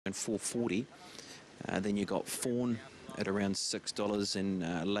around $4.40. Then you got Fawn at around $6,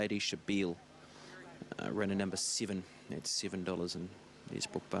 and Lady Shabil running number 7 at $7, and there's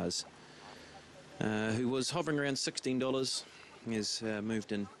Brook Bars, who was hovering around $16, has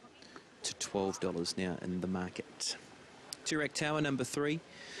moved in to $12 now in the market. Turak Tower number 3,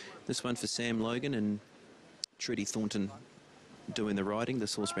 this one for Sam Logan and Trudy Thornton doing the riding.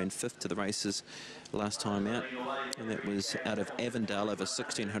 This horse ran 5th to the races last time out, and that was out of Avondale over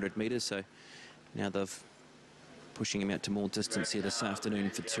 1,600 metres. So now they've pushing him out to more distance here this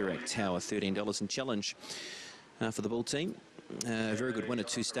afternoon for Turak Tower, $13 in challenge for the bull team. Very good winner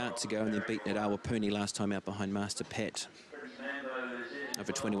 2 starts ago, and then beaten at Awapuni last time out behind Master Pat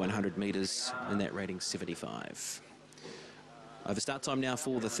over 2,100 metres, and that rating 75. Over start time now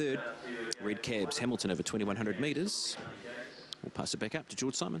for the 3rd. Red Cabs, Hamilton over 2,100 metres. We'll pass it back up to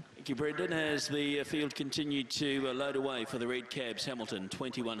George Simon. Thank you, Brendan. As the field continued to load away for the Red Cabs, Hamilton,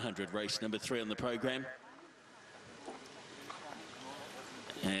 2,100, race number 3 on the programme.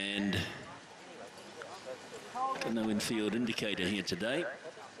 And got no infield indicator here today,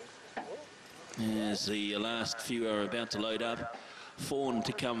 as the last few are about to load up. Fawn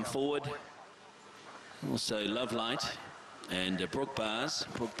to come forward. Also Love Light and Brook Bars.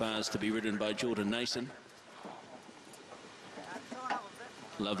 Brook Bars to be ridden by Jordan Nason.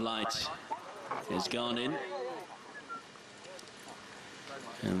 Love Light has gone in.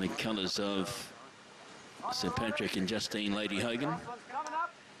 And the colours of Sir Patrick and Justine Lady Hogan.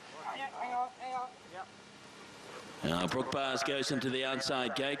 Now Brook Bars goes into the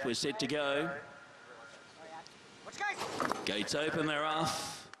outside gate. We're set to go. Gates open, they're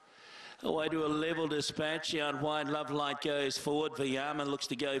off. Away to a level dispatch. Out wide, Love Light goes forward. Viyama looks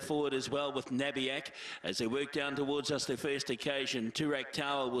to go forward as well with Nabiak as they work down towards us their first occasion. Turak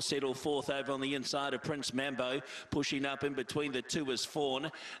Tower will settle 4th over on the inside of Prince Mambo. Pushing up in between the 2 is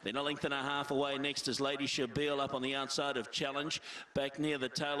Fawn. Then a length and a half away next is Lady Shabil up on the outside of Challenge. Back near the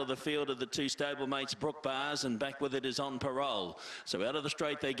tail of the field of the 2 stablemates, Brook Bars, and back with it is On Parole. So out of the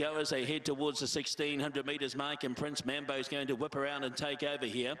straight they go as they head towards the 1,600 metres mark, and Prince Mambo is going to whip around and take over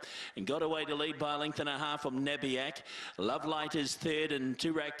here. And got away to lead by a length and a half from Nabiak. Love Light is 3rd, and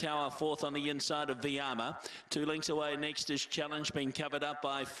Turak Tower 4th on the inside of Viyama. 2 lengths away next is Challenge, being covered up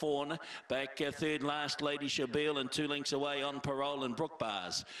by Fawn. Back 3rd last, Lady Shabil, and 2 lengths away On Parole and Brook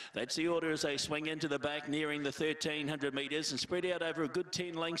Bars. That's the order as they swing into the back, nearing the 1,300 metres and spread out over a good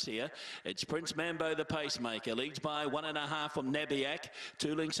 10 lengths here. It's Prince Mambo, the pacemaker, leads by 1.5 from Nabiak.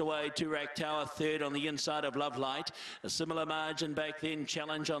 2 lengths away, Turak Tower 3rd on the inside of Love Light. A similar margin back then,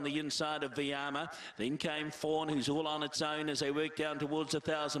 Challenge on the inside of Viyama. Then came Fawn, who's all on its own as they work down towards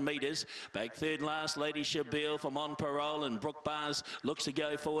 1,000 metres. Back 3rd last, Lady Shabil from On Parole, and Brook Bars looks to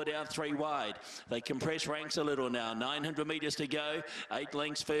go forward out 3 wide. They compress ranks a little now. 900 metres to go. 8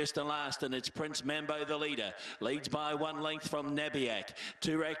 lengths first and last, and it's Prince Mambo the leader. Leads by 1 length from Nabiak.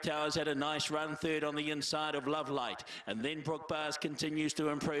 Turak Towers had a nice run 3rd on the inside of Love Light. And then Brook Bars continues to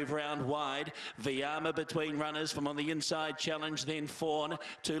improve round wide. Viyama between runners from on the inside, Challenge, then Fawn.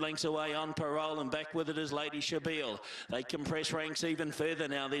 2 lengths away On Parole, and back with it is Lady Shabil. They compress ranks even further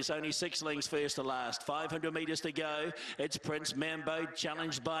now. There's only 6 lengths first to last. 500 metres to go. It's Prince Mambo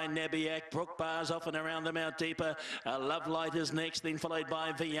challenged by Nabiak. Brook Bars off and around them out deeper. Love Light is next, then followed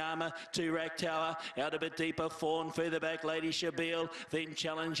by Viyama. Turak Tower out a bit deeper. Fawn further back, Lady Shabil, then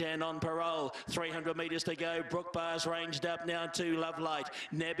Challenge and On Parole. 300 metres to go. Brook Bars ranged up now to Love Light.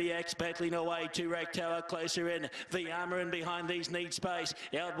 Nabiak's battling away. Turak Tower closer in. Viyama in behind these need space.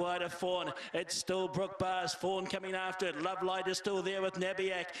 Out wide of Fawn. It's still Brook Bars. Fawn coming after it. Love Light is still there with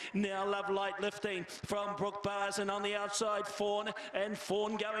Nabiak. Now Love Light lifting from Brook Bars, and on the outside Fawn, and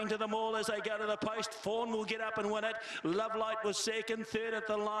Fawn going to them all as they go to the post. Fawn will get up and win it. Love Light was 2nd, 3rd at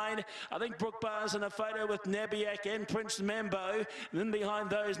the line. I think Brook Bars in a photo with Nabiak and Prince Mambo. Then behind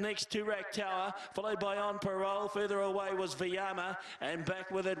those next Turak Tower, followed by On Parole. Further away was Viyama, and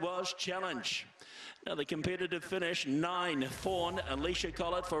back with it was Challenge. Now the competitive finish, 9 Fawn, Alicia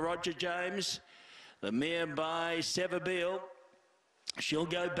Collett for Roger James. The mare by Savabil. She'll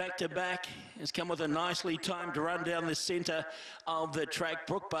go back to back. Has come with a nicely timed run down the centre of the track.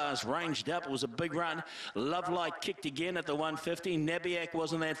 Brook Bars ranged up. It was a big run. Love Light kicked again at the 150. Nabiak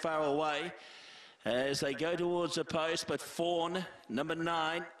wasn't that far away as they go towards the post, but Fawn, number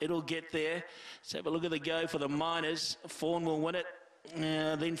 9, it'll get there. Let's have a look at the go for the Miners. Fawn will win it.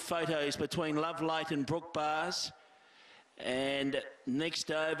 Then photos between Love Light and Brook Bars. And next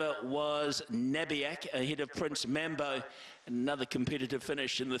over was Nabiak ahead of Prince Mambo. Another competitive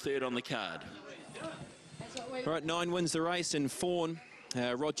finish in the 3rd on the card. All right, 9 wins the race, and Fawn,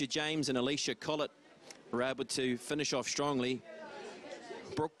 Roger James and Alicia Collett were able to finish off strongly.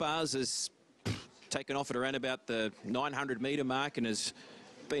 Brooke Bars has taken off at around about the 900-metre mark and has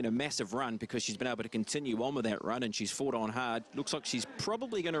been a massive run because she's been able to continue on with that run, and she's fought on hard. Looks like she's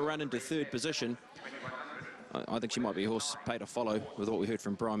probably going to run into third position. I think she might be a horse pay to follow with what we heard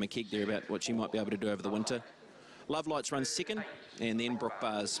from Brian McKeag there about what she might be able to do over the winter. Love Lights runs second, and then Brooke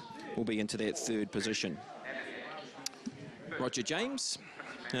Bars will be into that third position. Roger James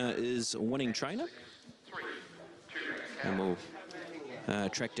is a winning trainer, and we'll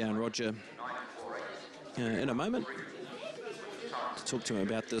track down Roger in a moment to talk to him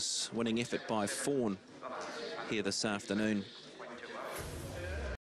about this winning effort by Fawn here this afternoon.